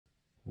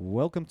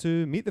Welcome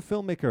to Meet the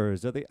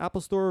Filmmakers at the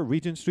Apple Store,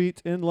 Regent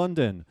Street in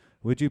London.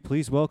 Would you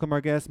please welcome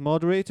our guest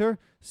moderator,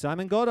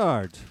 Simon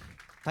Goddard.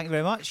 Thank you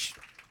very much.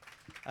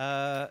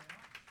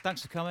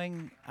 Thanks for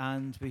coming,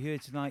 and we're here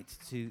tonight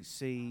to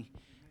see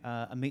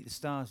and meet the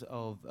stars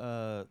of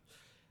an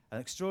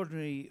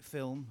extraordinary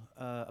film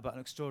about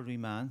an extraordinary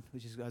man,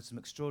 which has had some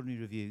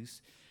extraordinary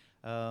reviews.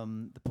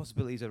 The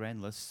possibilities are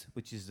endless,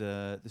 which is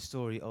the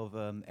story of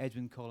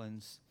Edwyn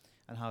Collins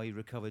and how he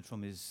recovered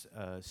from his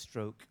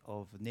stroke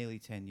of nearly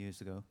 10 years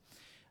ago.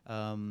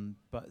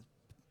 But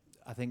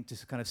I think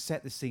to kind of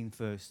set the scene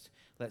first,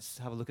 let's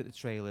have a look at the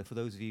trailer. For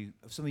those of you,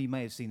 some of you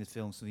may have seen the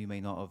film, some of you may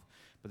not have,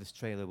 but this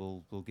trailer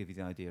will give you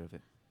the idea of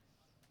it.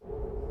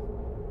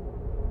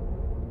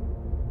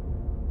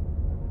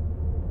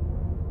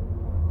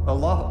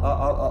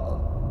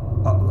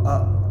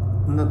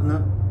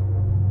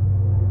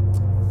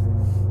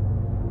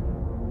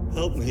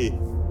 Help me.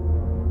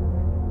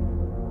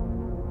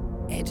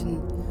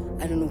 Edwyn,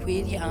 I don't know where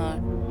you are.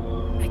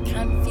 I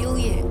can't feel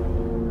you.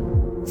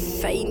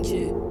 Find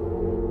you.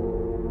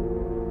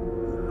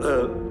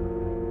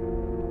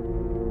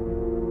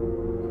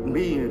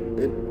 Me.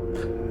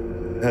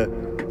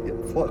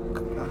 What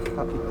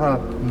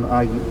happened?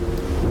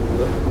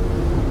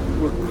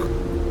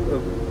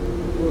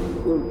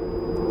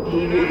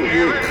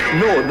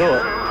 No.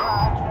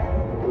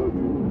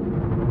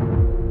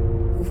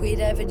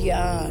 Wherever you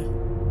are.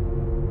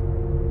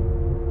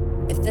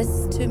 If this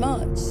is too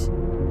much,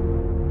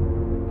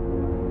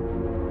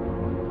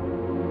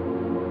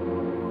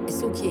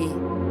 it's okay.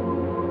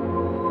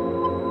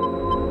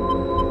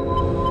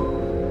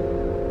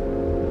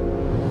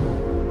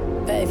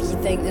 But if you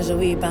think there's a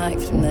way back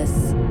from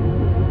this,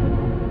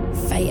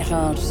 fight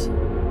hard.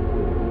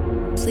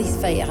 Please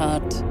fight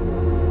hard.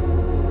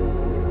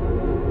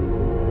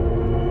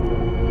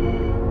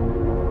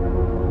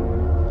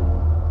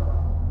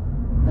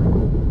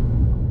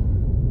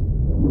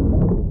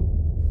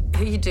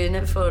 Who are you doing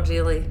it for,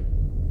 really?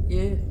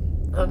 You,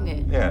 aren't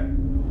you? Yeah.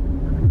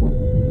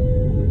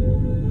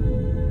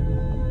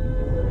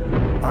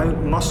 I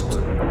must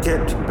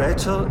get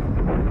better.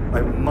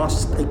 I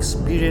must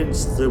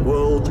experience the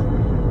world,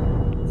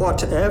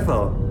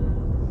 whatever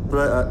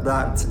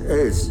that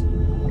is.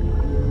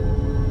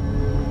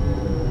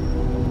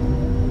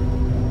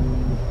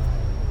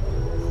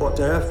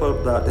 Whatever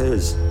that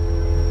is.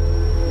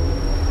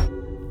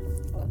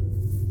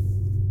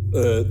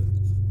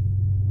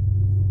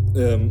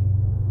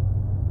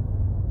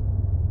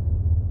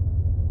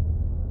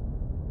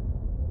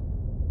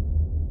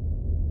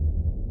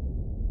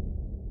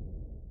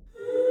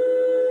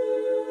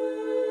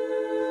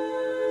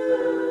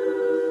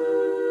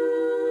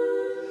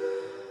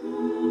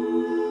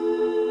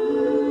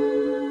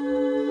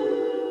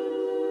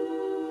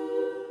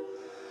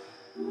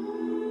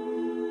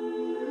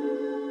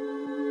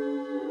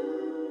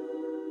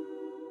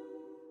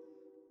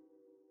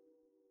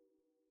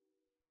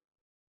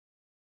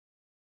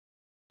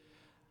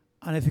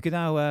 And if we could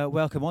now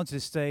welcome onto the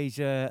stage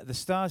the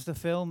stars of the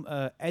film,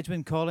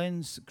 Edwyn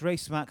Collins,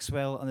 Grace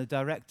Maxwell, and the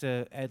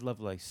director, Ed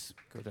Lovelace.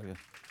 Go, David.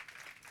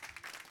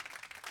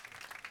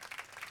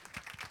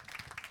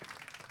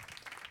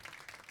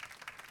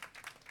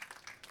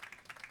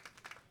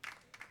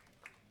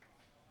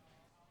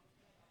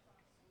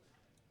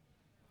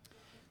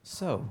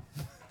 So,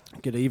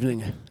 good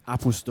evening,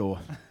 Apple Store.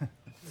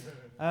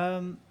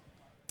 Obviously,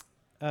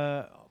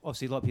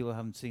 a lot of people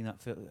haven't seen that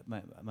film.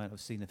 Might have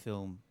seen the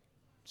film.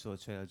 Saw a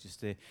trailer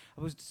just there.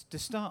 I was to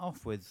start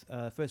off with.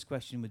 First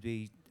question would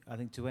be, I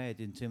think, to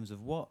Ed in terms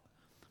of what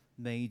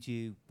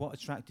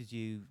attracted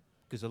you,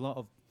 because a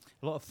lot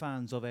of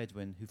fans of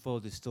Edwyn who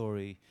followed this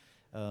story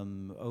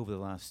over the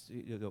last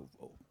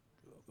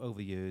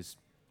over years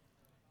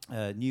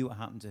knew what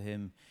happened to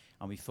him,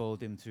 and we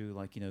followed him through.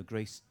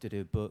 Grace did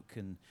her book,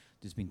 and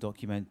there's been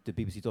the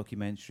BBC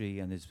documentary,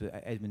 and there's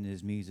Edwyn and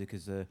his music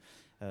as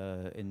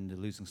in the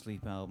Losing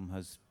Sleep album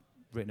has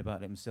written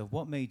about it himself.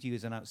 What made you,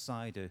 as an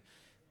outsider,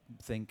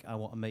 think I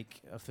want to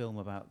make a film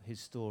about his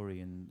story,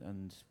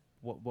 and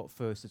what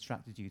first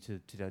attracted you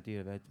to the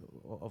idea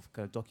of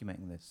kind of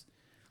documenting this?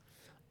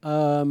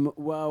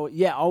 Well,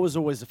 yeah, I was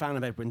always a fan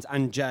of Edwyn's,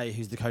 and Jay,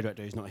 who's the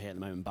co-director, who's not here at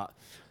the moment, but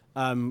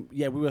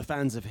yeah, we were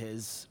fans of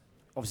his.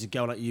 Obviously,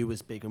 Girl Like You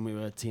was big when we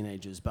were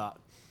teenagers, but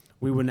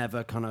we were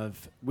never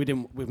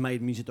we've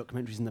made music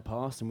documentaries in the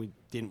past, and we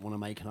didn't want to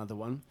make another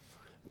one.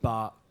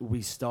 But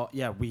we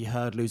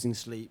heard Losing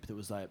Sleep. That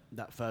was like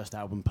that first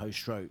album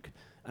post-stroke.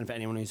 And for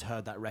anyone who's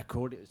heard that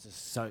record, it was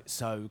just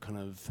so kind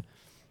of,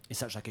 it's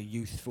such like a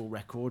youthful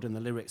record, and the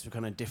lyrics were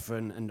kind of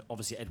different. And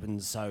obviously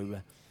Edwyn's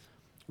so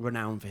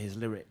renowned for his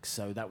lyrics,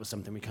 so that was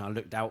something we kind of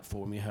looked out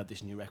for when we heard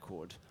this new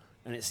record.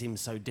 And it seemed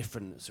so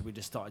different, so we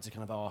just started to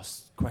kind of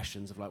ask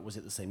questions of like, was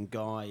it the same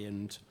guy,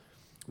 and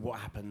what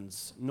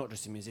happens, not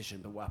just a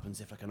musician, but what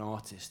happens if like an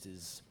artist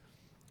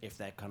if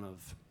their kind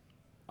of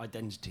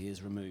identity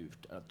is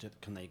removed?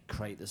 Can they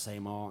create the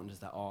same art, and does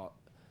that art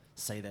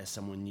say they're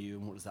someone new,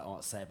 and what does that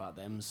art say about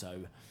them?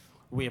 So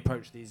we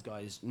approached these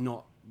guys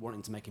not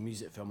wanting to make a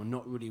music film and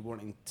not really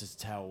wanting to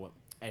tell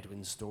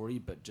Edwyn's story,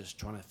 but just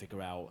trying to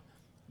figure out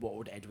what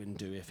would Edwyn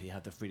do if he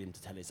had the freedom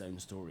to tell his own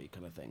story,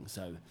 kind of thing.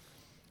 So,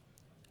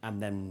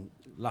 and then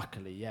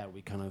luckily,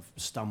 we kind of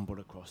stumbled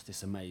across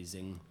this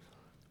amazing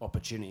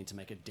opportunity to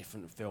make a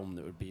different film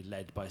that would be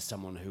led by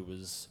someone who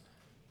was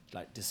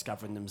like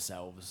discovering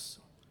themselves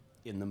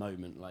in the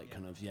moment,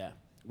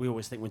 we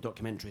always think with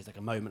documentaries, like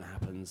a moment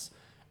happens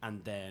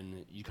and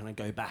then you kind of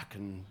go back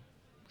and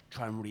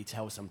try and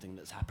retell something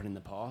that's happened in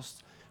the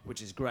past,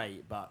 which is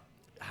great, but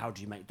how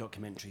do you make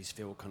documentaries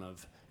feel kind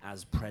of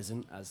as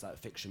present as like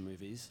fiction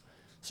movies?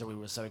 So we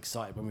were so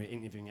excited when we were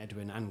interviewing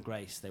Edwyn and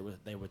Grace. They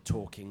were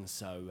talking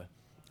so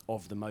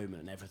of the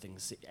moment and everything.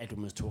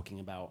 Edwyn was talking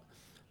about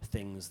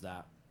things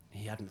that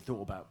he hadn't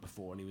thought about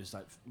before, and he was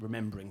like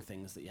remembering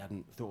things that he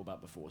hadn't thought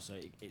about before. So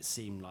it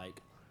seemed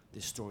like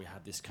this story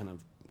had this kind of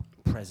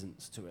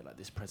presence to it, like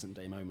this present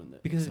day moment.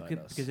 That because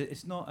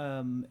it's not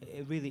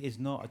it really is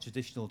not a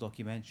traditional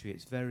documentary.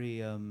 It's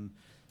very one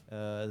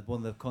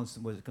of the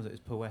constant words that comes out is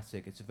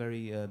poetic. It's a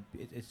very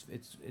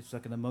it's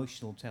like an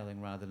emotional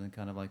telling rather than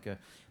kind of like a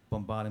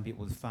bombarding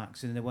people with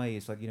facts. And in a way,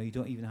 it's like, you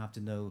don't even have to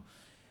know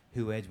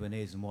who Edwyn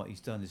is and what he's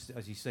done. It's,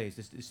 as you say,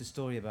 it's a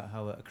story about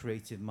how a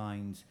creative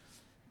mind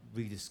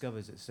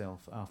rediscovers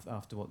itself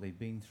after what they've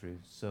been through.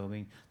 So I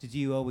mean, did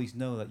you always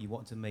know that you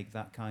wanted to make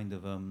that kind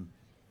of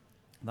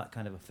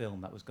a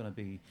film that was going to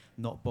be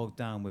not bogged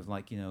down with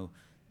like the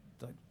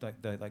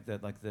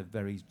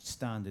very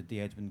standard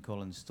the Edwyn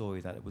Collins story,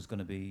 that it was going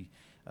to be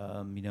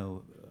a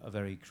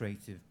very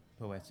creative,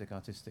 poetic,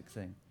 artistic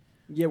thing?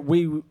 Yeah,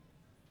 we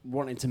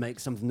wanted to make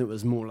something that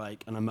was more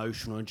like an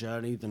emotional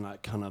journey than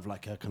like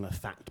a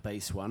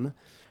fact-based one.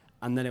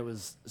 And then it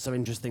was so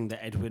interesting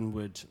that Edwyn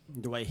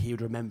the way he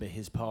would remember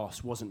his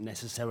past wasn't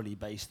necessarily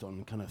based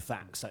on kind of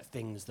facts, like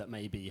things that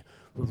maybe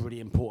were really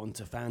important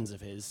to fans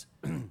of his,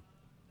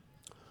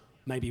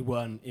 maybe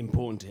weren't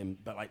important to him,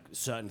 but like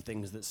certain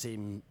things that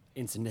seem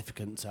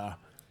insignificant to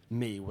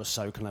me were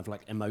so kind of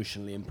like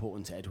emotionally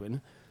important to Edwyn.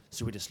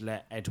 So we just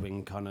let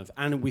Edwyn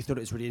and we thought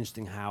it was really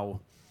interesting how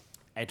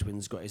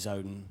Edwyn's got his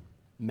own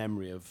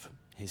memory of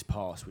his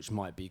past, which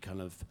might be kind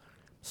of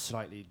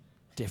slightly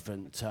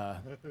different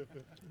to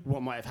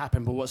what might have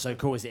happened, but what's so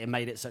cool is that it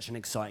made it such an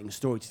exciting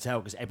story to tell,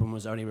 because Edwyn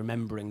was only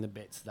remembering the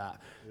bits that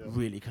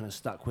really kind of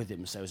stuck with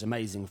him. So it was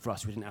amazing for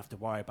us. We didn't have to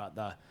worry about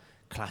the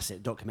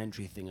classic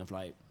documentary thing of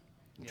like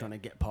trying to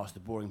get past the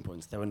boring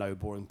points. There were no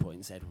boring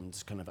points. Edwyn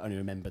just kind of only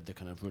remembered the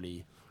kind of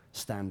really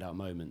standout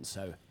moments.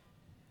 So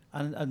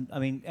and I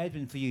mean,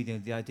 Edwyn, for you,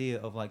 the idea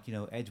of like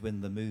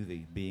Edwyn the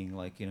movie being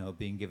like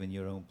being given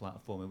your own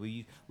platform, were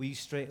you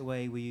straight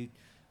away, were you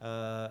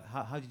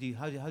how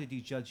did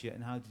you judge it,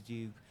 and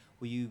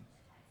were you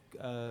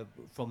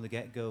from the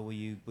get-go, were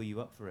you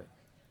up for it?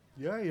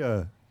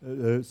 Yeah.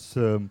 It's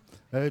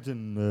Ed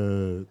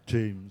and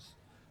James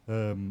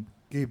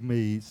gave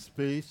me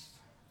space.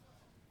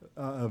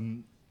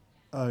 I'm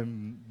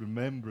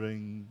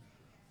remembering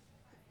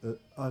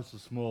as a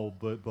small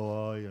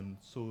boy and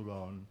so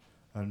on,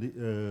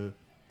 and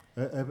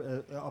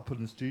up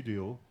in the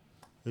studio,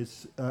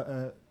 it's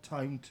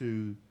time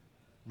to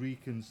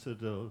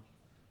reconsider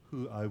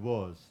who I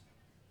was.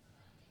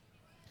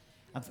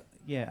 And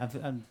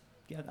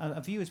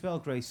for you as well,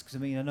 Grace, because I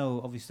mean, I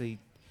know obviously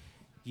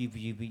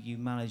you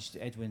managed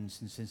Edwyn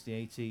since the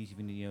 80s. You've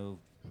been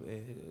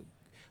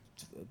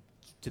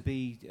to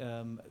be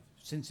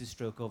since his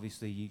stroke.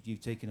 Obviously,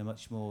 you've taken a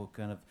much more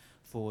kind of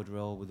forward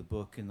role with the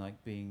book and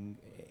like being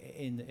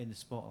in the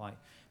spotlight.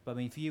 But I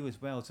mean, for you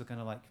as well, to kind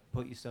of like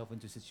put yourself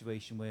into a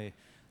situation where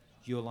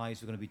your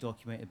lives were going to be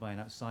documented by an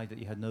outside that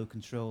you had no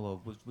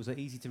control of. Was it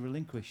easy to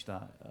relinquish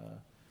that?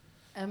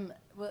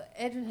 Well,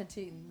 Edwyn had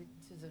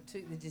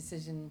took the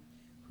decision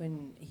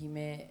when he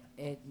met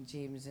Ed and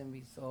James, and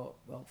we thought,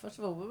 well, first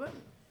of all,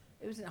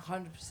 it wasn't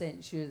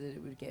 100% sure that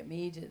it would get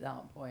made at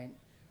that point,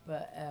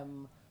 but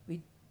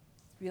we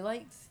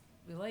liked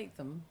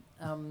them.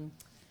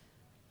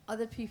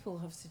 Other people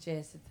have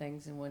suggested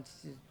things and wanted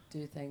to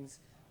do things.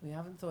 We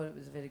haven't thought it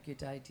was a very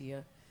good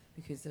idea,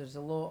 because there's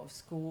a lot of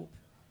scope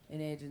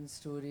in Edwyn's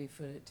story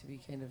for it to be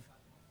kind of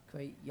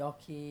quite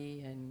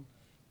yucky and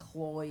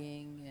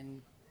cloying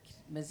and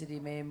misery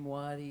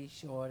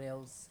memoirish, or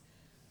else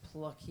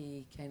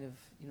plucky kind of,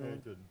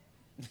 Edwyn.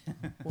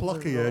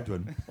 Plucky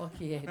Edwyn.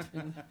 Plucky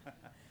Edwyn.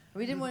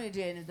 We didn't want to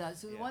do any of that.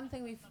 So the one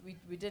thing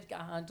we did get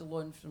a handle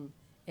on from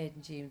Ed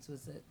and James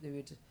was that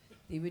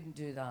they wouldn't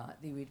do that.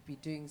 They would be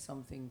doing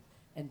something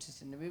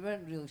interesting. And we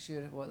weren't really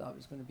sure what that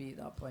was going to be at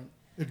that point.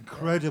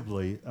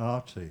 Incredibly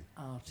arty.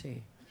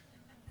 Arty,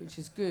 which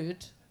is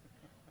good.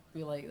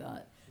 We like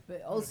that.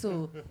 But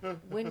also,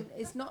 when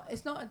it's not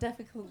a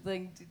difficult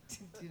thing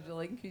to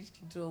relinquish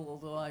control.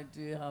 Although I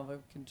do have a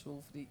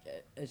control freak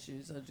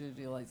issues, I do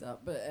realise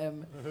that. But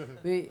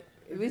it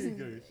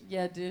wasn't.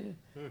 Yeah, I do.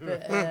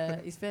 But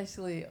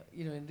especially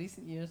in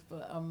recent years.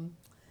 But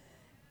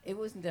it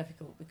wasn't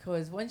difficult,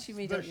 because once you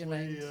made up your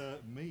mind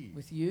me.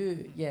 with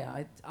you,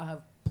 I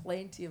have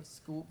plenty of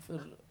scope for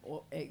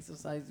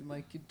exercising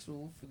my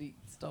control freak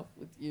stuff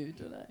with you,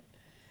 don't I?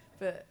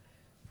 But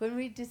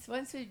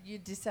when you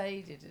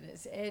decided, and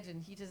it's Ed,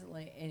 and he doesn't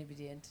like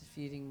anybody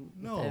interfering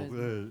with No,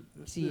 anything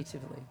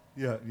creatively.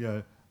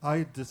 yeah.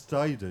 I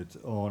decided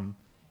on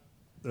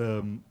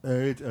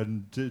Ed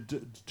and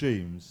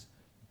James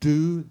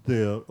do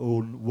their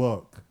own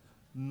work,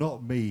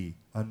 not me,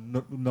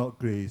 and not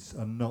Grace,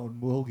 and not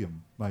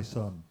William, my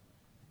son.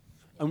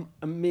 And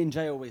me and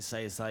Jay always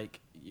say it's like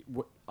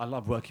I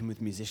love working with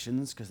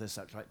musicians because they're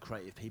such like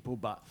creative people,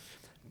 but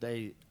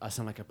I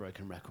sound like a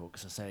broken record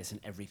because I say this in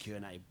every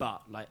Q&A.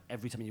 But like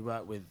every time you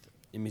work with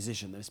a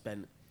musician, they've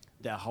spent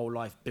their whole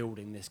life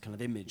building this kind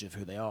of image of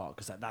who they are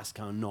because that's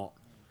kind of not.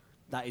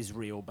 That is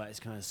real, but it's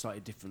kind of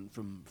slightly different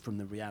from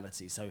the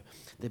reality. So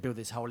they build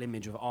this whole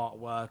image of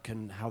artwork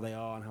and how they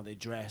are and how they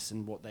dress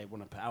and what they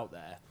want to put out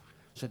there.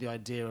 So the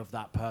idea of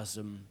that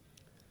person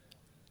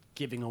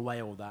giving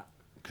away all that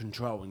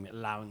control and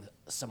allowing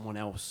someone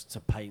else to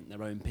paint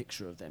their own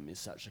picture of them is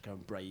such a kind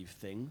of brave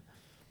thing.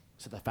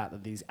 So the fact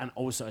that these, and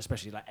also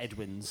especially like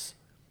Edwyn's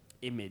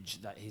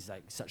image, that he's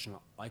like such an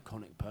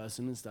iconic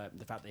person, is that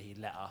the fact that he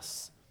let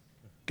us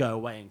go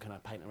away and kind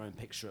of paint our own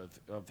picture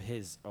of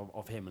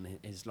him and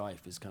his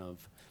life is kind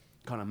of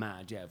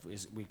mad. Yeah,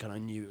 we kind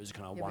of knew it was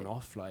kind of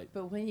one-off.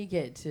 But when you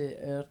get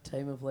to our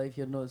time of life,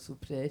 you're not so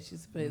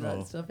precious about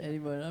that stuff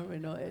anymore, are we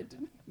not, Ed?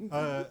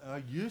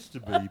 I used to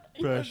be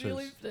precious. You're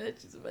really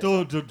precious about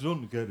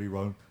Don't get me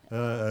wrong.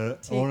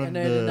 Take an hour and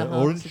a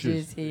half to do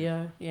his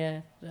hair,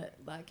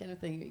 that kind of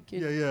thing. It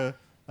could, Yeah,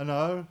 an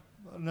hour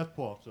and a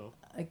quarter.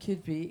 It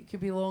could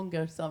be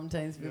longer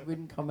sometimes, but it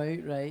wouldn't come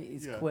out right.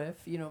 His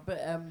quiff, but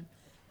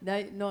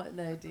not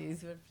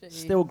nowadays. We're pretty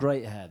Still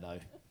great hair though.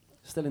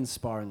 Still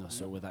inspiring us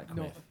all with that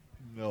quiff.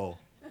 No.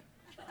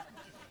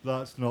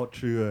 That's not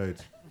true,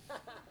 Ed.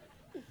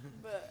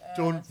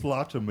 Don't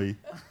flatter me.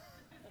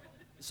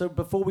 So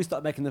before we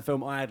started making the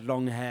film, I had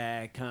long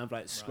hair, kind of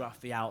like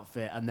scruffy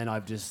outfit, and then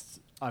I'm He just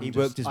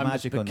worked his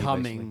magic on you,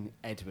 becoming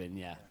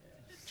Edwyn,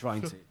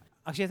 trying to.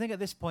 Actually, I think at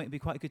this point it'd be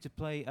quite good to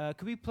play.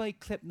 Could we play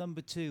clip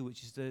number 2,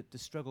 which is the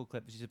struggle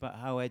clip, which is about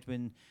how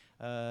Edwyn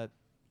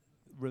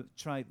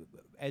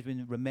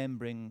Edwyn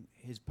remembering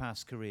his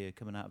past career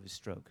coming out of his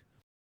stroke.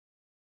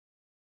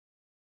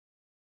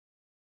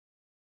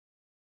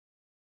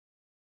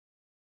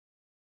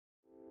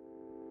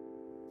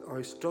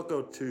 I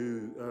struggled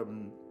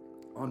to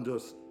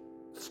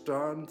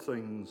understand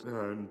things,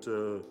 and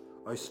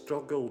I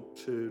struggled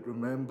to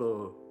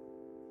remember.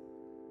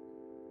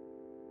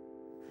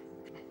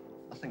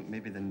 I think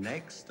maybe the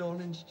next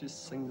Orange Juice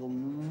single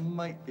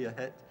might be a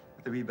hit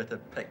with a wee bit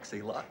of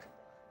pixie luck.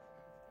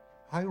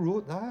 I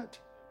wrote that.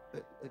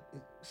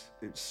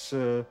 It's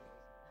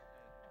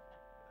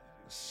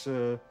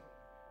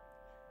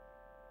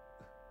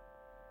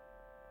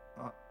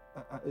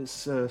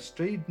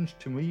strange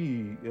to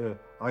me.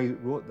 I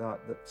wrote that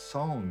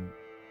song.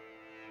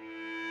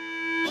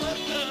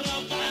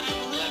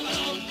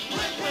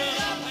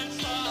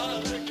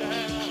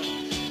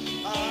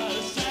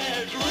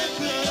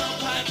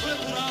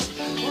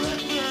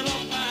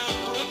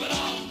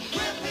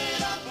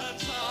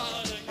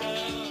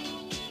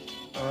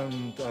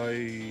 And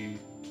I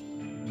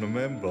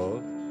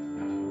remember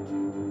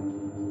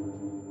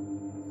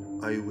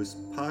I was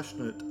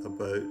passionate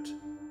about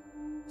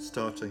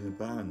starting a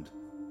band.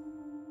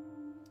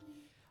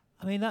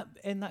 I mean, that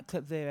in that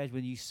clip there, Ed,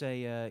 when you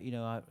say, I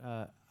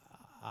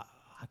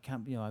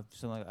can't,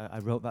 I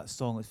wrote that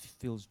song. It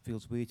feels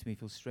weird to me.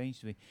 Feels strange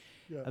to me.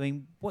 Yeah. I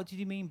mean, what did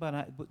you mean by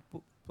that?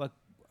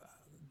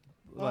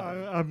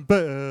 I'm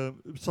better,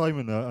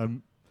 Simon.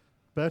 I'm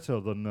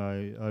better than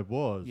I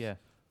was. Yeah.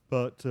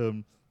 But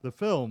the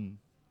film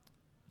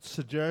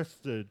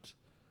suggested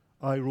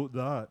I wrote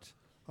that.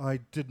 I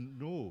didn't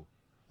know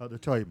at the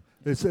time.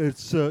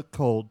 It's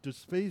called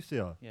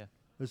dysphasia. Yeah.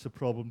 It's a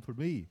problem for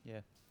me.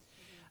 Yeah.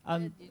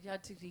 You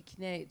had to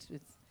reconnect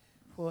with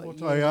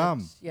what I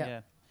am.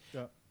 Yeah.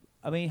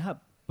 I mean,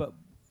 but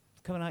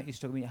coming out your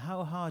stroke, I mean,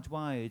 how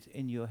hardwired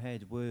in your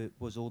head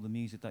was all the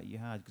music that you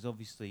had? Because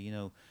obviously,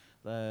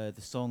 the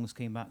songs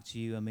came back to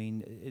you. I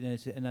mean,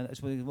 and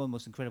that's one of the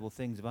most incredible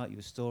things about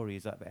your story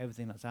is that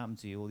everything that's happened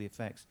to you, all the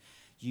effects,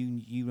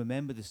 you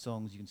remember the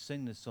songs, you can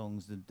sing the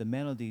songs, the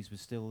melodies were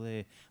still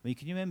there. I mean,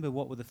 can you remember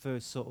what were the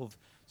first sort of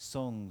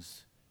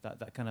songs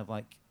that kind of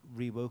like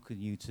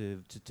rewoken you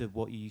to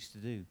what you used to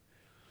do?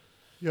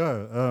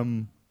 Yeah.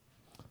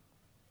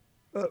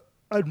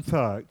 In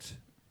fact,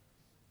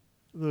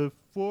 the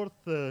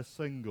fourth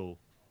single,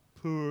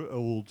 "Poor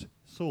Old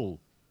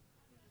Soul."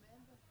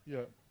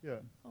 Yeah.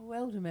 Oh,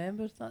 well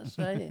remembered, that's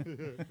right.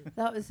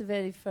 That was the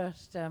very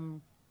first.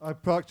 I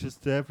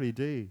practiced every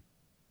day.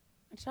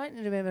 I'm trying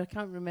to remember. I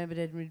can't remember.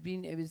 It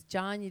was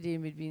January,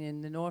 and we'd been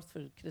in the north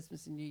for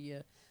Christmas and New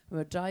Year. We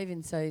were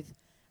driving south,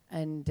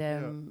 and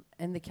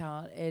in the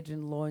car,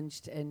 Edwyn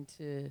launched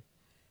into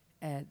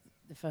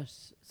the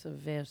first sort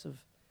of verse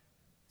of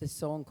the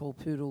song called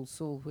 "Poor Old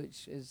Soul,"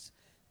 which is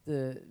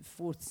the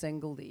fourth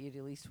single that he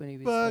released when he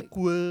was back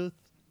with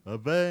a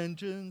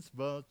vengeance,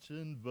 much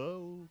in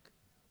vogue.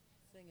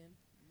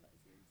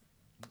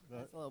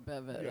 That's a little bit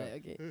of it, right?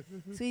 Okay.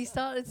 So he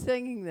started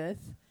singing this,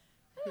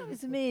 I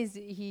was amazed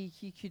that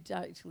he could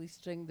actually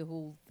string the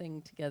whole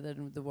thing together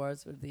and the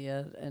words were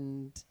there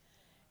and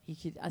he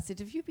could. I said,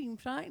 "Have you been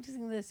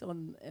practicing this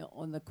on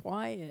the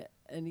quiet?"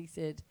 And he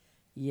said,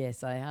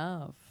 "Yes, I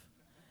have."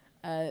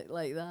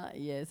 Like that,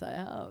 yes, I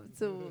have.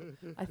 So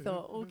I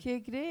thought, okay,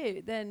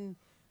 great. Then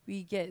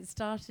we get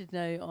started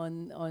now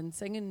on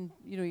singing.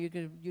 You know,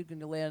 you're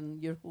gonna learn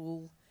your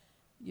whole,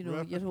 you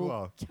know, your whole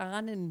Repertoire.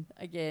 canon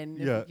again,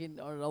 Yeah. if you can,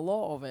 or a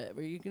lot of it.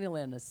 Where you're gonna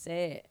learn a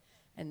set,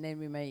 and then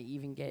we might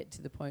even get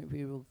to the point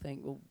where we'll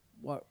think we'll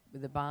work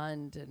with the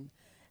band, and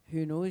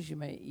who knows, you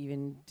might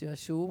even do a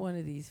show one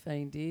of these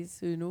fine days.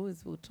 Who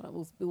knows? We'll try.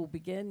 We'll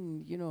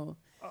begin. You know.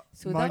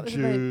 So that mind was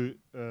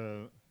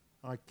you,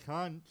 I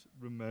can't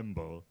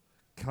remember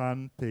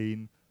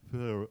campaign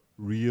for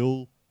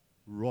real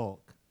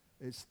rock.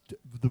 It's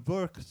the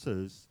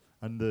verses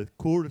and the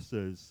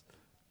choruses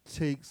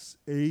takes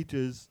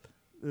ages.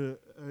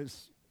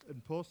 It's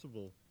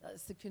impossible.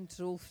 That's the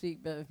control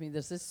freak bit of me.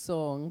 There's this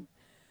song,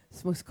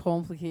 it's the most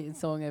complicated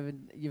song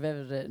you've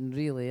ever written,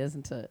 really,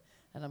 isn't it?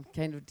 And I'm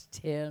kind of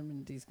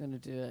determined he's going to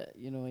do it.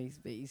 You know,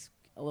 he's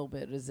a little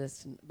bit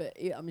resistant, but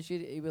I'm sure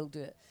he will do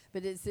it.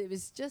 But it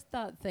was just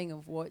that thing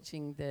of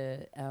watching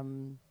the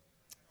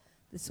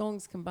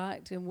songs come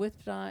back to him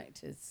with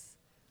practice,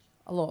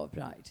 a lot of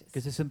practice.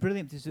 Because there's some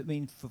brilliant. I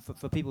mean,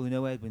 for people who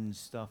know Edwyn's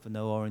stuff and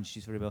know Orange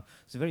Juice very well,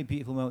 some very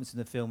beautiful moments in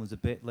the film. There's a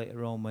bit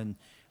later on when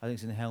I think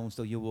it's in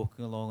Helmsdale. You're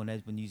walking along, and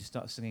Edwyn, you just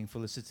start singing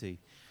Felicity,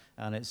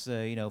 and it's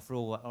you know, for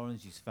all like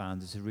Orange Juice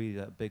fans, it's a really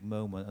that big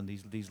moment. And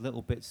these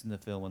little bits in the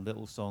film and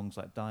little songs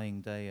like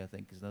Dying Day, I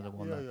think, is another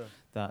one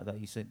that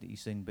you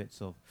sing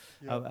bits of.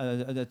 Yeah.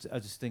 I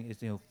just think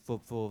it's, you know,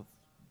 for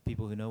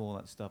people who know all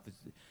that stuff, it's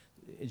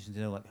interesting to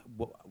know like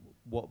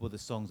what were the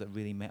songs that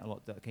really meant a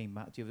lot that came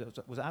back to you.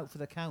 Was it Out for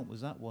the Count?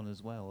 Was that one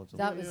as well?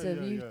 That was a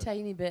wee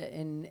tiny bit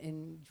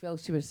in while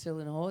she was still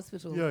in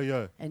hospital.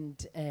 Yeah. And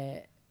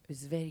it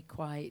was a very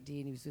quiet day,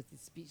 and he was with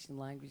his speech and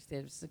language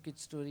therapist. It's a good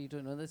story. You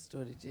don't know this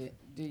story, do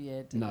you?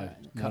 Ed? No.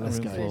 Let's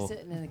So go. we were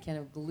sitting in a kind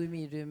of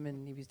gloomy room,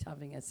 and he was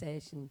having a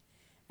session,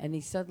 and he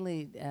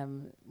suddenly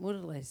more or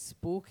less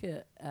spoke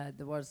it,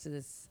 the words to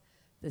this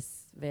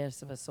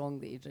verse of a song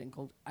that he'd written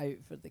called Out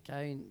for the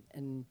Count,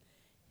 and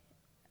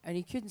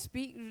he couldn't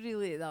speak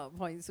really at that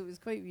point, so it was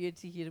quite weird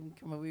to hear him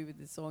come away with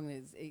the song.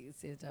 It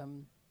said,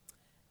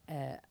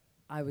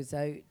 I was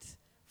out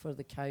for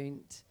the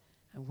count,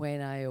 and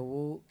when I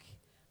awoke,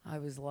 I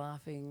was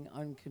laughing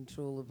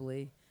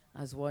uncontrollably,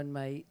 as one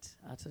might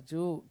at a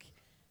joke.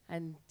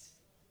 And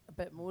a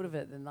bit more of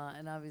it than that,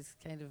 and I was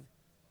kind of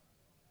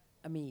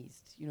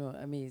amazed.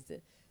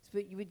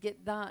 But you would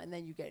get that, and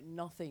then you get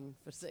nothing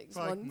for 6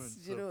 months.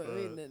 Do you know what I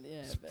mean?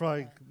 And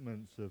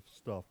Fragments of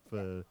stuff.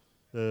 Songs.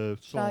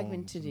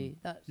 Fragmentary.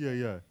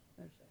 Yeah.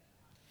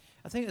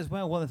 I think as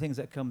well, one of the things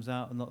that comes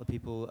out, and a lot of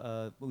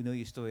people who know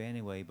your story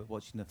anyway, but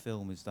watching the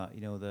film, is that,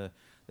 you know, the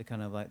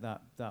kind of like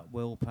that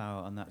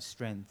willpower and that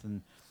strength,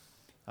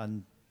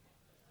 and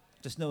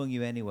just knowing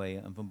you anyway,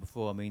 and from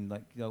before. I mean,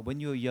 like, you know, when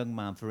you were a young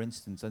man, for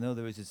instance, I know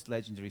there is this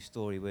legendary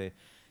story where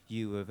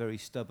you were very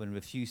stubborn,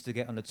 refused to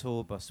get on a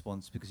tour bus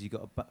once because you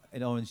got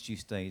in Orange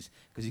Juice days,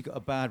 because you got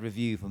a bad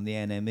review from the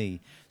NME.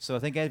 So I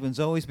think Edwyn's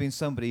always been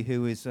somebody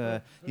who is,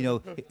 you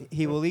know,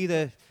 he will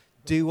either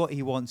do what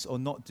he wants or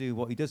not do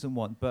what he doesn't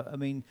want. But I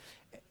mean,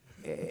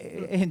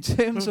 in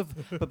terms of,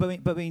 but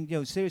I mean, you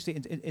know, seriously,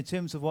 in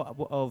terms of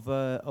of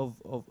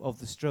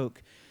the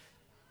stroke.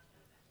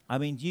 I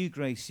mean, you,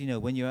 Grace, you know,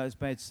 when you're at his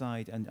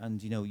bedside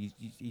and you know,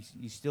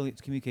 you still get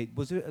to communicate.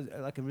 Was there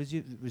like a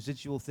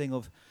residual thing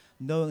of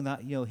knowing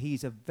that, you know,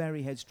 he's a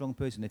very headstrong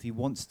person. If he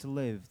wants to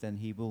live, then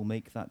he will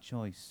make that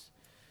choice.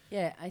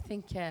 Yeah, I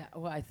think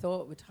what I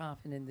thought would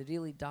happen in the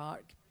really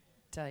dark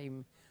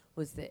time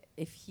was that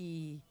if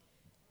he,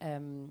 I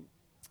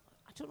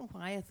don't know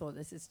why I thought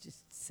this, is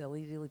just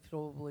silly really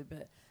probably,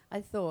 but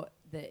I thought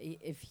that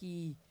if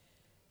he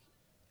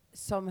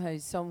somehow,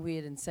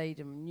 somewhere inside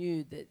him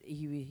knew that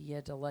he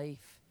had a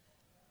life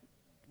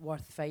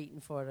worth fighting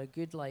for, a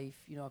good life,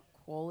 you know,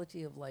 a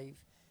quality of life,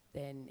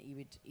 then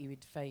he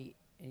would fight,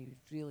 and he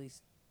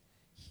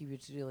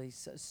would really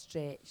sort of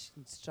stretch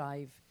and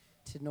strive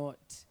to not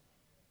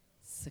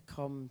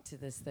succumb to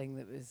this thing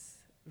that was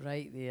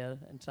right there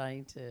and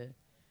trying to,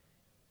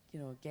 you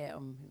know, get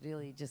him.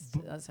 Really, just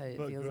that's how it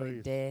feels,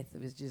 like death.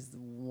 It was just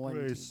one.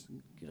 Grace,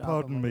 to grab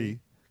pardon him away. me,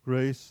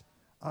 Grace.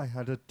 I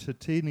had a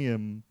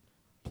titanium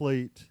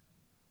plate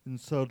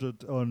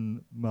inserted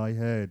on my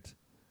head.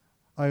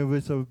 I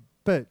was a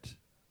bit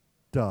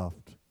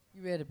daft.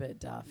 You were a bit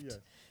daft. Yes.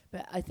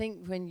 But I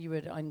think when you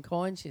were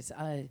unconscious,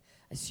 I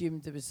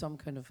assumed there was some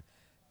kind of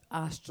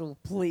astral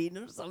plane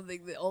or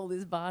something that all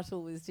this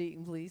battle was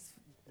taking place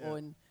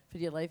on for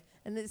your life.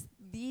 And it's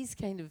these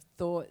kind of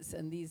thoughts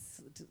and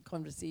these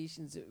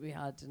conversations that we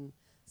had in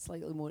a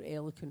slightly more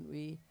eloquent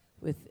way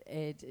with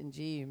Ed and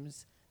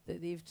James that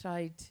they've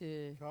tried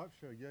to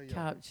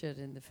capture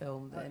in the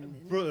film.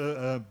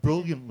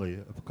 Brilliantly,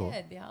 of course.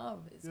 Yeah, they have.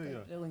 It's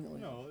quite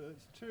brilliantly. No,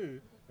 it's true,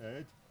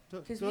 Ed.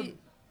 Because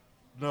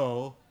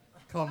No,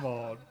 come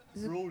on.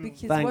 Brilliant.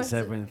 Thanks,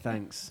 Edwyn.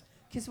 Thanks.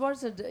 Because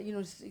words are,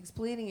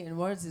 explaining it in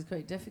words is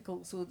quite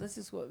difficult. So this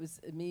is what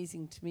was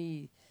amazing to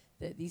me,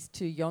 that these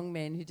two young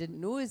men who didn't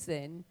know us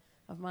then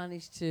have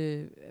managed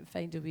to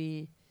find a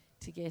way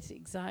to get it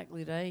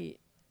exactly right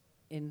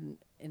in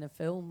a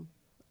film.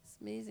 It's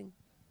amazing.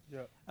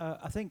 Yeah.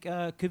 I think,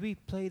 could we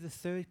play the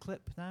third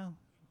clip now?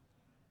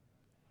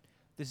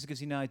 This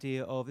gives you an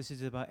idea of, this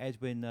is about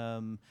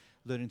Edwyn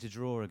learning to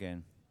draw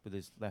again with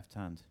his left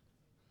hand.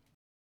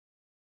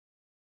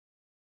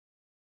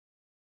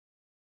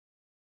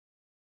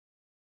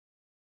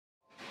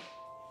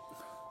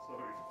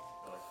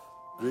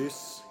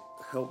 Grace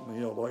helped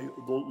me a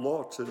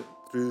lot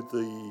through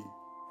the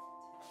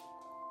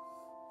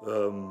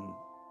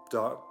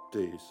dark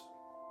days.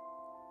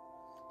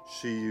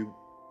 She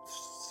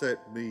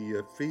set me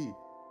free.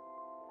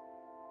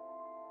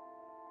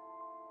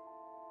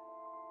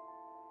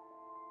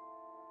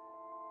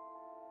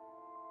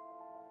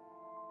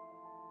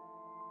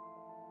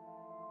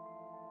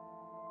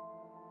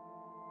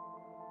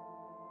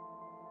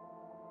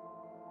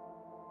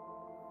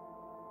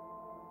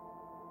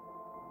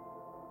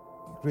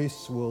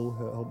 Grace will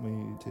help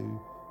me to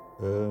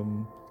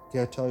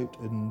get out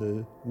in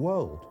the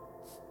world,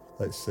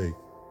 let's say.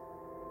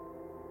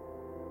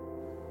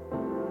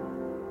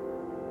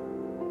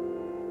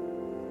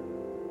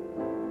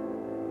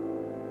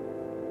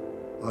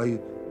 I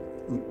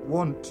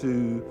want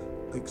to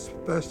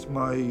express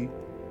my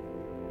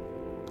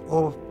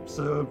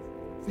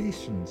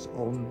observations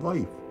on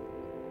life,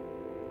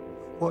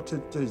 what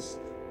it is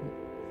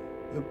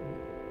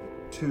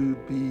to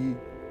be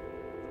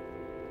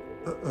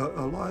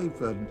alive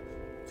and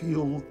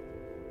feel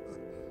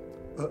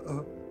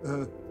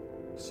a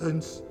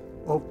sense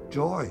of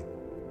joy.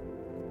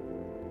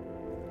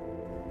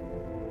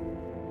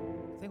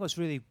 I think what's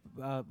really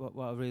what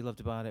I really loved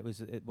about it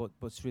was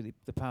what's really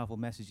the powerful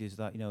message is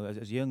that, as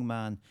a young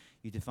man,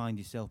 you defined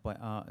yourself by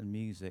art and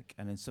music,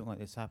 and then something like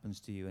this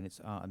happens to you, and it's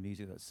art and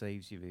music that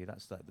saves you. Really,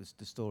 that's like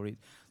the story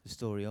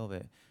of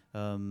it.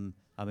 And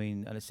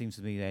it seems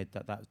to me, Ed,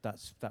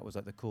 that was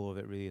like the core of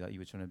it, really, that you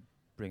were trying to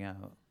bring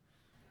out.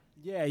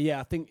 Yeah,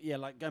 I think,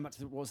 like going back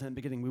to what was in the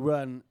beginning, we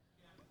weren't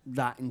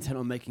that intent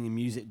on making a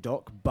music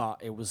doc,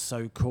 but it was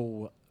so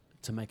cool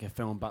to make a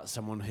film about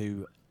someone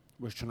who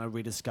was trying to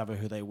rediscover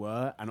who they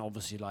were, and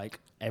obviously,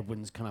 like,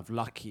 Edwyn's kind of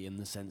lucky in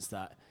the sense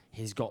that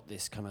he's got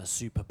this kind of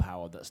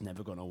superpower that's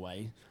never gone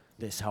away.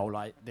 This whole,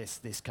 like, this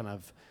kind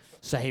of...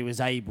 So he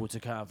was able to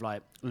kind of,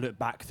 like, look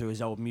back through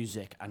his old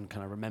music and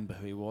kind of remember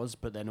who he was,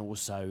 but then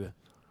also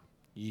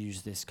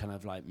use this kind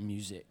of, like,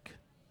 music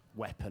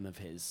weapon of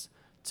his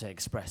to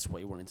express what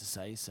he wanted to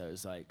say. So it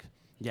was like,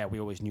 yeah, we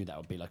always knew that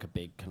would be like a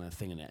big kind of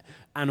thing in it.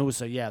 And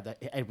also, that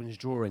Edwyn's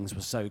drawings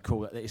were so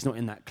cool. It's not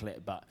in that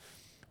clip, but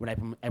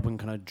when Edwyn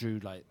kind of drew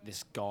like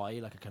this guy,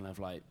 like a kind of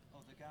like,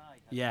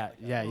 The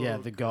guy.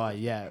 The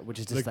guy, which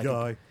is just The like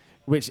guy.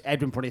 which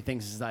Edwyn probably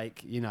thinks is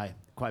like,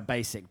 quite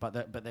basic,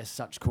 but there's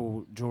such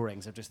cool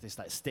drawings of just this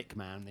like stick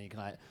man.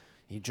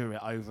 He drew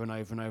it over and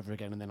over and over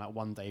again, and then like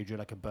one day he drew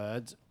like a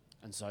bird.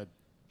 And so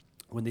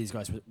when these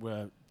guys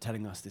were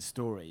telling us this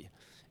story,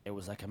 it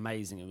was like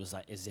amazing. It was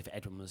like as if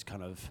Edwyn was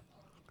kind of,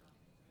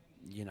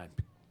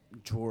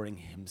 drawing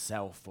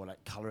himself or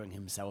like colouring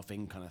himself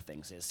in kind of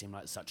thing. So it seemed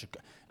like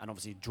and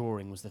obviously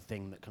drawing was the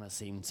thing that kind of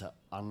seemed to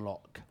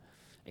unlock.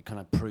 It kind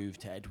of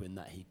proved to Edwyn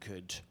that he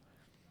could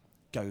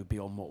go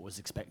beyond what was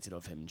expected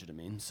of him. Do you know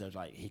what I mean? So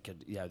like he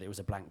could, there was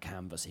a blank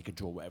canvas. He could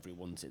draw whatever he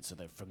wanted. So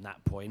that from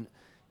that point,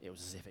 it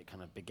was as if it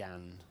kind of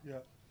began. Yeah.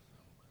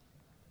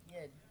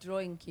 Yeah,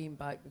 drawing came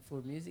back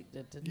before music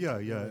did, didn't Yeah,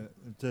 it?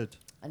 it did.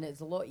 And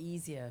it's a lot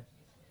easier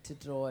to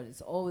draw, and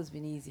it's always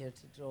been easier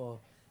to draw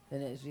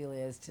than it really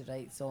is to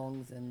write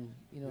songs and,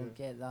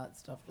 get that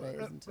stuff right,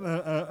 isn't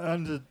it?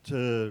 And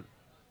it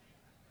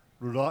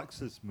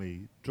relaxes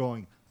me,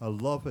 drawing. I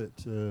love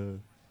it.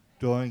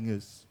 Drawing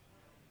is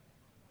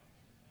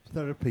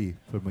therapy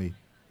for me.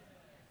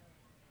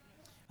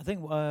 I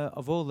think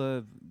of all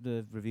the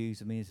reviews,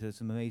 there's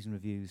some amazing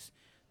reviews,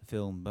 the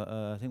film, but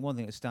I think one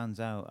thing that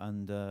stands out,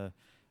 and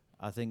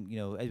I think,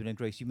 Edwyn and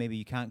Grace,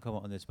 you can't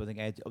comment on this, but I think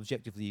Ed,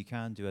 objectively you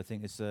can do. I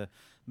think it's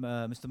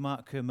Mr.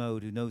 Mark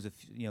Kermode, who knows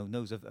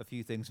a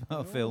few things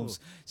about films,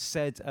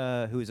 said,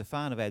 who is a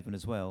fan of Edwyn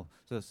as well.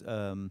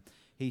 So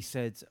he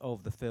said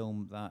of the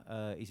film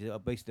that he said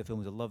basically the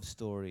film is a love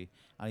story,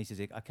 and he says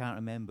I can't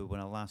remember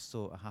when I last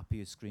saw a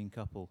happier screen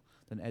couple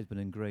than Edwyn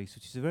and Grace,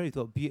 which is a very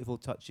beautiful,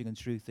 touching, and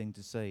true thing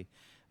to say.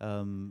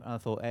 And I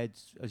thought, Ed,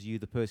 as you,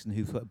 the person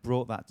who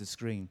brought that to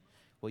screen,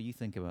 what do you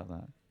think about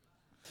that?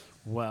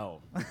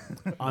 Well,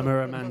 I'm a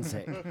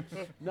romantic.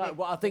 No,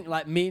 well, I think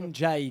like me and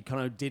Jay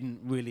kind of didn't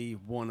really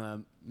want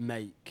to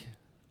make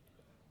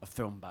a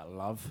film about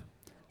love.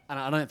 And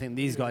I don't think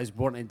these guys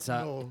wanted to.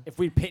 No. If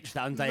we pitched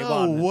that on day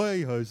one. No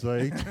way,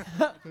 Jose.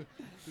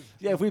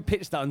 Yeah, if we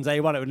pitched that on day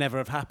one, it would never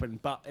have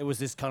happened. But it was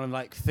this kind of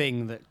like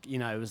thing that,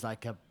 it was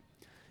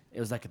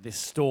like this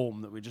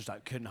storm that we just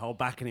like couldn't hold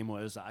back anymore.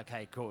 It was like,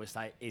 okay, cool. It's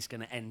like it's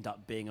going to end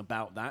up being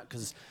about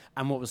that.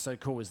 And what was so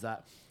cool is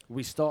that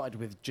we started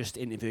with just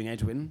interviewing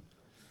Edwyn,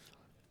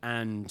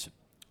 and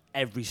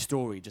every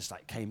story just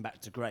like came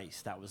back to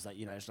Grace. That was like,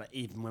 you know, it's like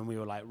even when we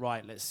were like,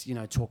 right, let's, you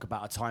know, talk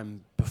about a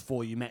time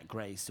before you met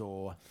Grace,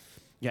 or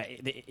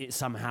it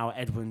somehow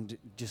Edwyn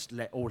just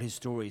let all his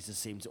stories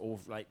just seem to all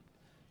like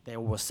they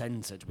all were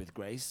centered with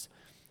Grace.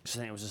 So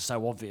I think it was just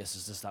so obvious.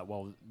 It's just like,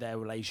 well, their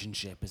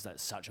relationship is like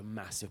such a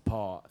massive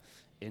part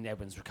in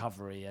Edwyn's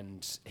recovery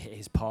and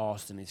his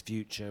past and his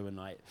future, and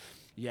like,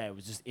 yeah, it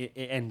was just it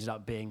ended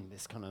up being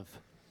this kind of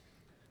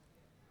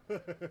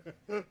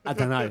I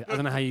don't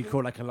know how you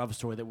call like a love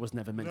story that was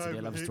never meant to be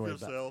a love story.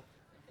 Yourself.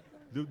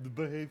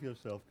 Behave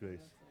yourself,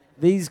 Grace.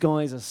 These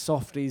guys are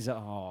softies at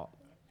heart.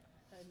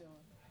 I know.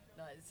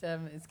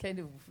 No, it's kind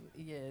of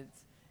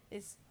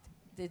it's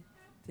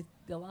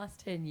the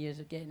last 10 years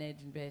of getting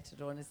Edwyn better.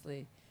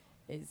 Honestly,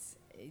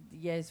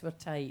 yes, we're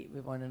tight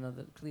with one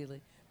another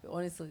clearly, but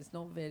honestly, it's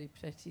not very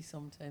pretty.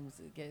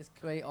 Sometimes it gets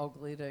quite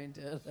ugly around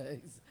our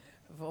house.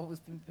 We've always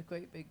been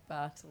quite big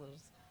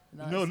battlers.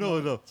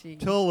 No.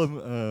 Changed. Tell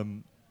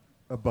them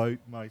about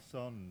my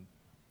son.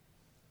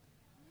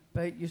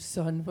 About your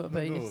son? What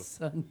about your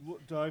son?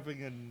 Diving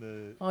in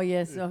the... Oh,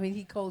 yes. I mean,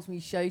 he calls me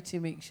Shouty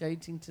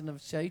McShoutington of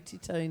Shouty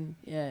Town.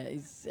 Yeah,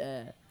 he's...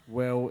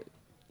 well,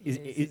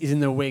 he's in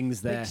the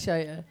wings there. Big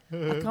shouter.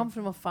 I come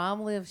from a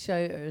family of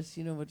shouters.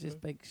 You know, we're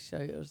just big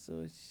shouters.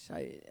 So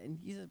shout, and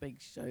he's a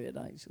big shouter,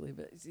 actually.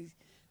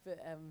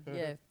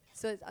 Yeah.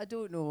 So I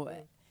don't know.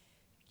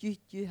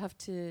 You have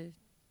to...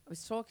 I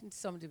was talking to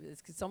somebody about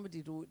this because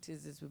somebody wrote to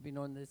us as we've been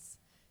on this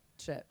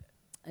trip,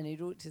 and he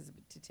wrote to us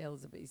to tell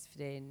us about his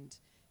friend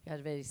who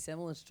had a very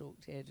similar stroke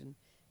to Edwyn,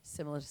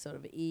 similar sort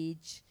of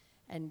age,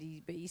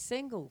 but he's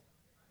single,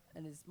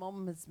 and his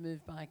mum has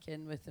moved back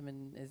in with him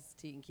and is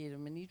taking care of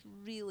him, and he's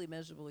really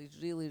miserable. He's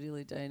really,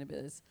 really down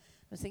about this.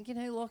 I was thinking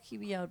how lucky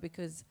we are,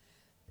 because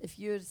if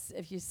you're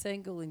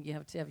single and you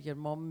have to have your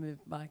mum move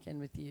back in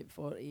with you at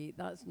 48,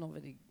 that's not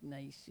very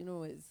nice. You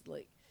know, it's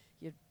like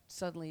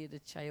suddenly you're a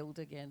child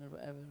again, or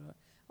whatever,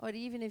 or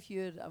even if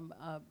you're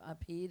a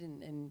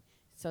parent and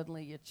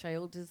suddenly your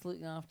child is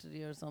looking after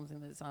you or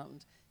something that's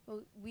happened.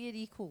 Well, we're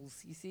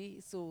equals, you see.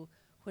 So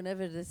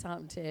whenever this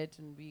happened to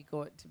Edwyn, we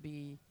got to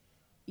be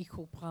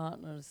equal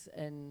partners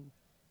in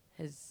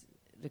his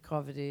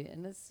recovery,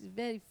 and it's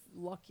very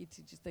lucky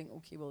to just think,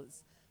 okay, well,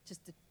 it's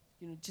just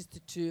the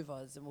two of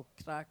us, and we'll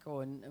crack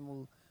on,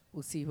 and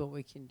we'll see what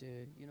we can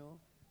do, you know.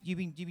 You've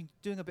been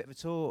doing a bit of a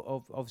tour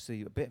of,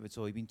 obviously a bit of a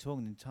tour. You've been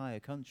touring the entire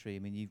country. I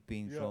mean, you've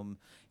been from,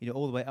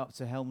 all the way up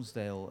to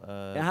Helmsdale.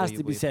 It has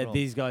to be said, from.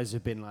 These guys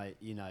have been like,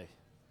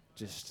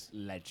 just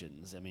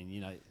legends. I mean,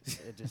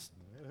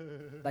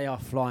 they are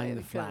flying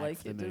the flag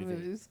for the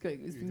movie. It's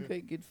been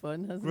quite good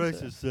fun, hasn't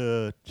Grace it?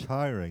 is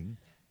tiring.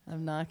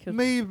 I'm knackered.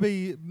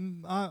 Maybe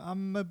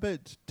I'm a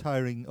bit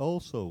tiring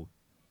also,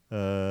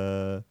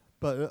 but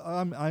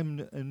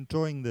I'm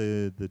enjoying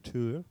the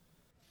tour.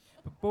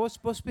 But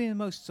what's been the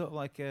most sort of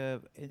like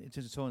in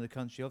terms of touring the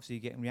country? Obviously,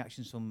 you're getting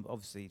reactions from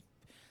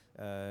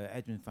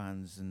Edwyn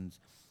fans and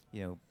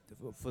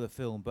for the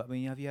film. But I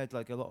mean, have you had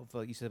like a lot of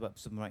like you said about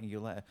someone writing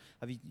your letter?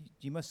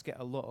 You must get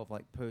a lot of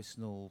like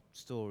personal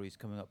stories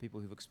coming up, people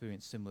who've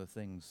experienced similar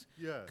things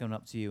coming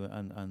up to you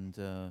and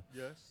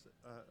yes.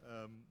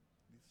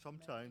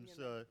 Sometimes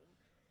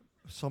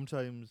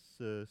Simon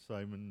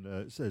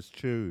says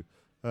true,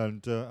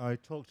 and I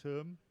talk to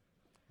him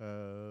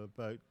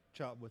about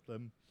chat with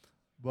him.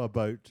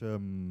 About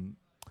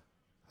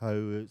how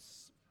it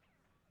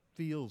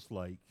feels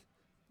like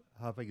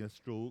having a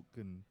stroke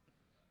and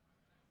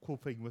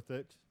coping with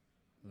it.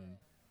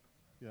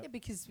 Yeah,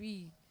 because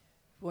we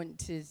want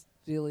to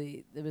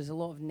really... There was a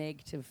lot of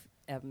negative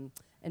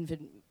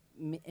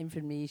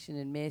information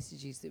and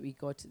messages that we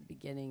got at the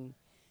beginning,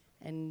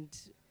 and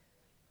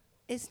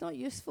it's not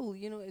useful.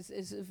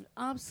 It's of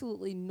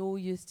absolutely no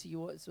use to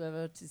you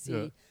whatsoever to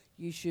say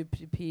you should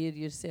prepare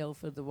yourself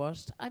for the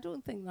worst. I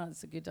don't think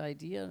that's a good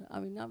idea. I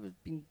mean,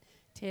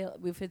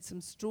 we've had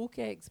some stroke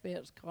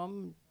experts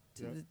come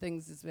to the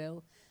things as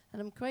well,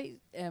 and I'm quite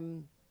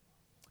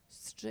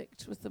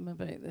strict with them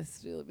about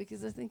this, really,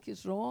 because I think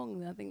it's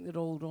wrong. I think they're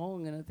all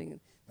wrong, and I think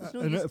there's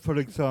no for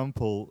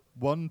example,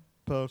 one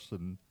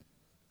person,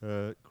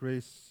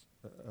 Grace,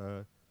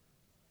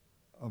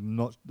 I'm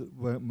not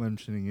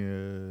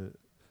mentioning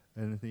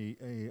any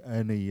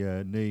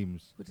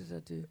names. What did I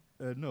do?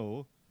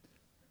 No.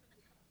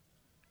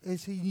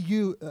 Is he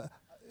you?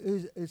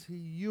 Is he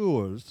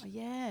yours? Oh,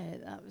 yeah,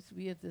 that was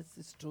weird. That's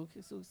the Stroke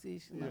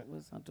Association. Yeah. That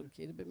was. I don't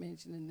care about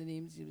mentioning the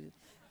names.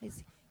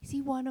 Is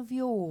he one of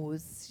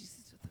yours? She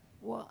said,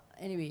 what?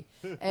 Anyway,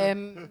 I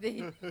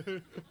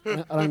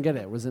don't get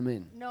it. What does it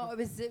mean? No, it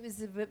was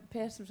a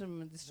person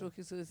from the Stroke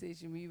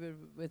Association. We were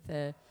with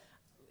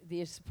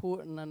they're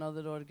supporting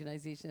another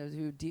organisation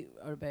who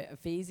are about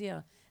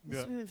aphasia.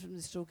 This woman from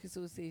the Stroke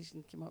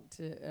Association came up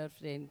to our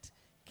friend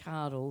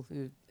Carol,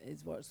 who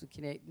works with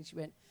Connect, and she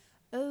went,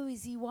 "Oh,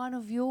 is he one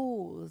of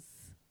yours?"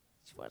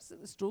 She works at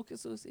the Stroke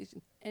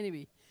Association.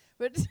 Anyway,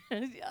 but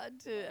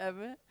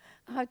I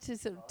had to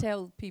sort of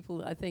tell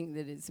people, I think,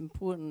 that it's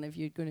important if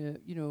you're going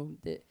to,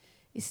 that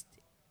it's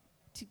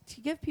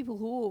to give people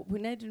hope.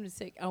 When Edwyn was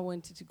sick, I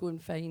wanted to go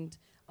and find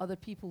other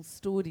people's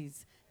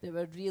stories that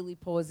were really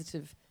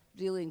positive,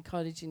 really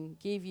encouraging,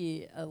 gave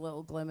you a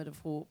little glimmer of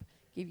hope,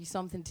 gave you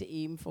something to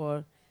aim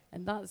for,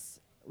 and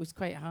was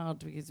quite hard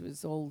because it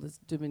was all this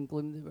doom and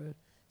gloom that were.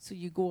 So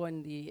you go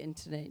on the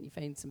internet and you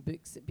find some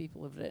books that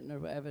people have written or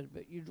whatever,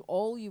 but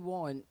all you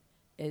want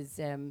is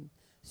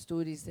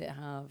stories that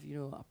have,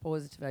 a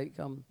positive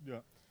outcome. Yeah.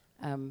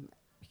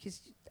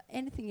 Because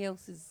anything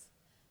else is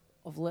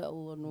of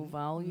little or no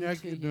value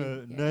to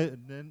you.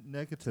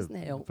 Negative, Doesn't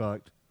help. in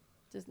fact.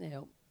 Doesn't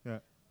help. Yeah.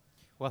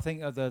 Well, I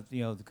think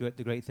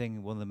the great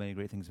thing, one of the many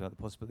great things about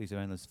the possibilities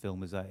around this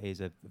film is that it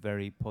is a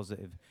very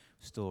positive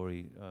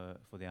story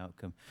for the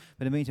outcome.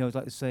 But in the meantime, I would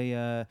like to say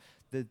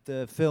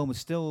the film is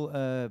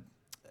still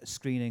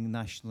screening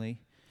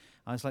nationally.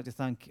 I'd just like to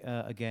thank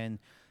again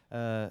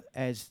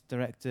Ed,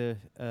 director,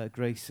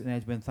 Grace and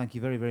Edwyn. Thank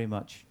you very, very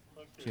much.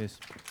 Cheers.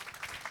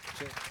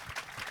 Cheers.